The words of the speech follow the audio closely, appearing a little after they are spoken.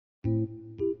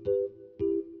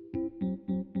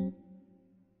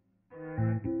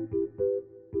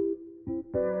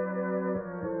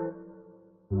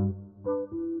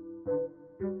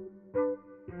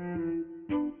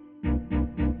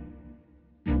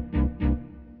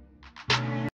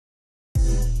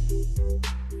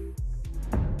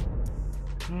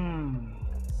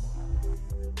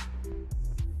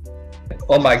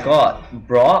Oh my god,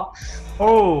 Brock.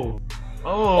 Oh.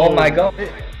 Oh. Oh my god.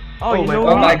 Oh, you know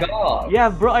Oh me? my god. Yeah,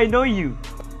 bro, I know you.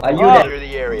 Are you Clear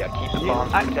the area. Keep the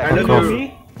bombs I protected. know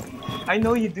me. I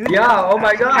know you, dude. Yeah, oh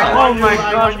my god. Oh my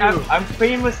gosh, I'm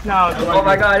famous now. Dude. Oh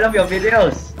my god, I love your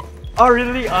videos. Oh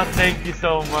really? Oh, thank you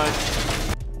so much.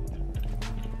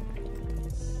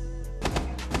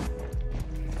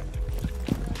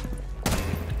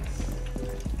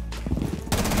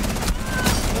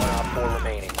 One op 4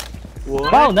 remaining.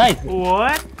 What? Wow, nice.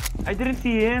 What? I didn't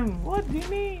see him. What do you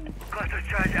mean?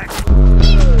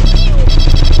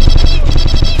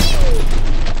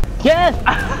 Yes!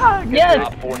 Yes!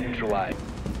 Op 4 neutralized.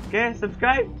 Okay,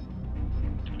 subscribe.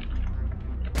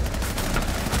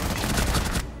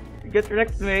 Get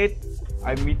wrecked, mate.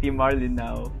 I'm meeting Marlin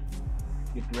now.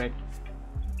 Get wrecked.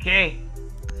 Okay.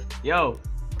 Yo.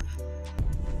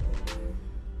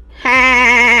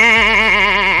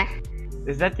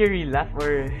 Is that your real laugh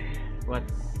or what?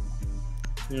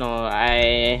 No,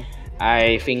 I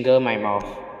finger my mouth.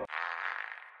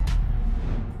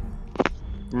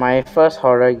 My first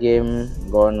horror game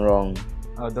gone wrong.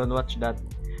 Oh, don't watch that.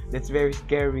 That's very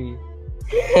scary.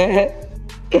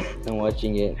 I'm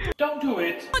watching it. Don't do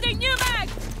it. Loading new mag!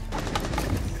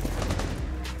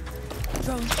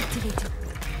 Drone activated.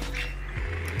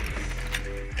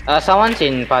 Someone's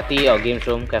in party or games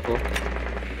room. Careful.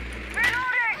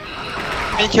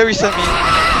 Can you carry some me?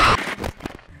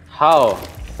 How?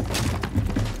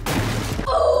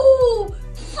 Oh!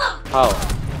 Fuck! How?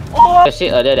 Oh! I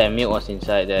said earlier that Milk was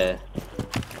inside there.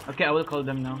 Okay, I will call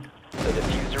them now. The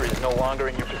diffuser is no longer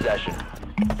in your possession.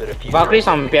 The diffuser. Valkyrie's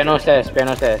on piano stairs.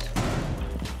 Piano stairs.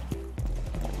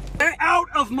 Get out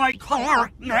of my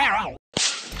car now!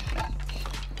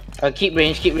 Keep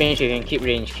range. Keep range. You can keep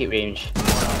range. Keep range. One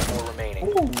op 4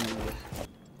 remaining.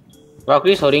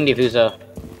 Valkyrie's holding diffuser.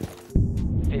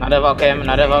 Another Valcam.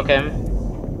 Another Valcam.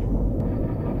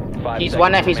 5 He's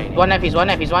seconds 1F. He's remaining. 1F. He's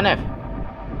 1F. He's 1F.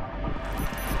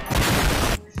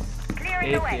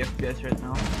 80 FPS right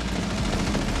now.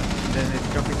 Then it's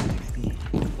dropping to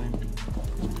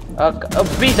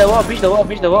 60. Breach the wall. Breach the wall.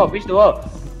 Breach the wall. Breach the wall.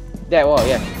 That wall.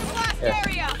 Yeah. Blast Yes.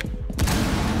 area!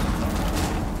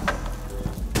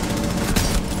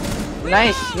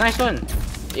 Nice. Nice one.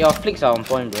 Your flicks are on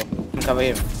point, bro. Cover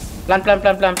him. Plant.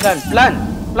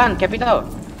 Plant. Capital.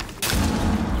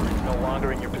 Is no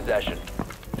longer in your possession.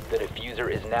 The diffuser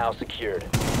is now secured.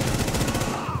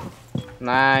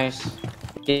 Nice.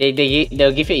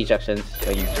 They'll give you instructions.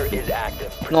 Diffuser is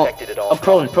active. No. Protected at all.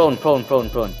 Prone.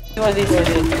 What is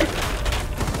it?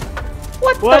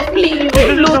 What the bleep? I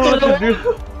don't know what to do.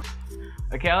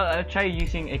 Okay, I'll try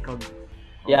using ACOG.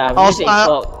 Yeah, I'll music start-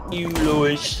 clock. You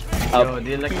lose. Yo, do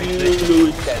you like my flick?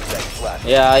 10 seconds left.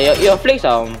 Yeah, your flicks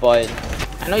are on point.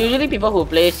 I know usually people who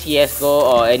play CSGO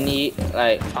or any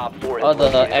like Op 4 is all the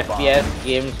located a bomb. FPS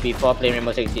games before playing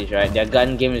Rainbow Six Siege, right? Their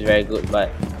gun game is very good, but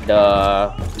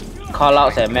the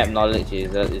callouts and map knowledge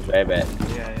is very bad.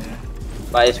 Yeah.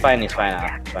 But it's fine. It's fine.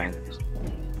 It's fine.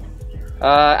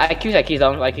 IQ's at keys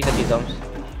down.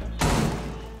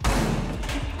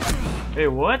 Hey,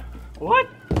 what? What?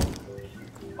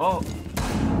 Oh.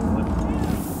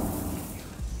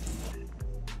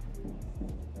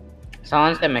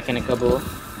 Someone's at mechanical bull.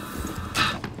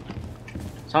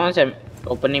 Someone's at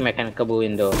opening mechanical bull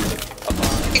window.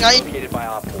 Located by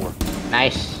Op 4.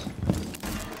 Nice.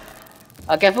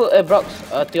 Careful, Brox.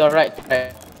 To your right.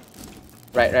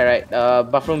 Right.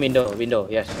 Bathroom window.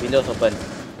 Yes, window's open.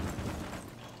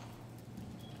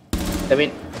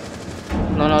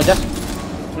 No, just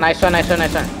nice one.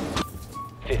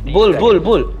 15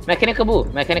 Bull. Mechanical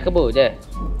bull. There.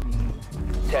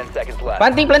 10 seconds left.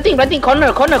 Planting.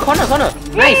 Corner.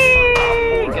 Nice.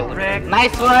 Get wrecked.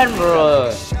 Nice one,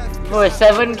 bro. Bro,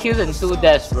 7 kills and 2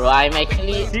 deaths, bro. I'm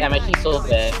actually so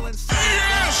bad.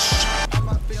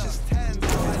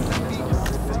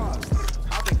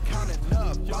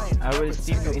 I will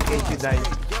steal you in case you die.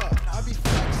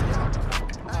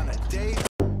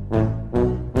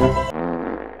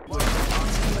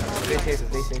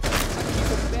 Stay safe.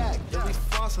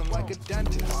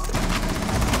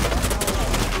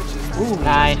 Ooh,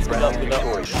 Nice. Friendly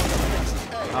victorious.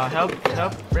 help,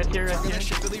 right here.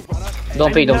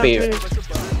 Don't peek. Don't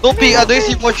peek, I don't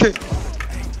see portrait.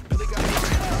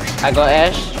 I got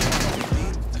Ash.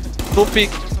 Don't peek.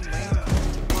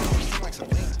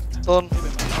 Don't.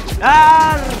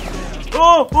 Ah!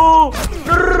 Oh!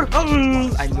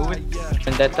 I knew it.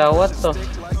 Vendetta, what the?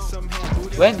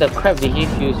 Where the crap did he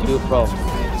fuse you from?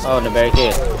 Oh, the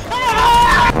barricade.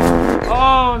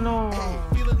 Oh no!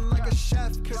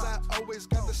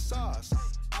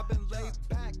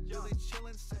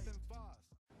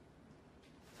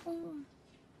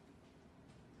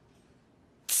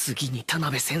 次に田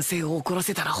辺先生を怒ら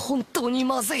せたら本当に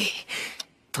まずい。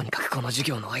とにかくこの授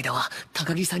業の間は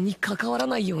高木さんに関わら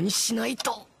ないようにしない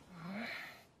と。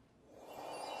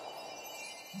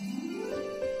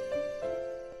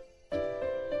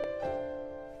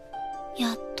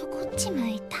やっとこっち向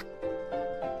いた。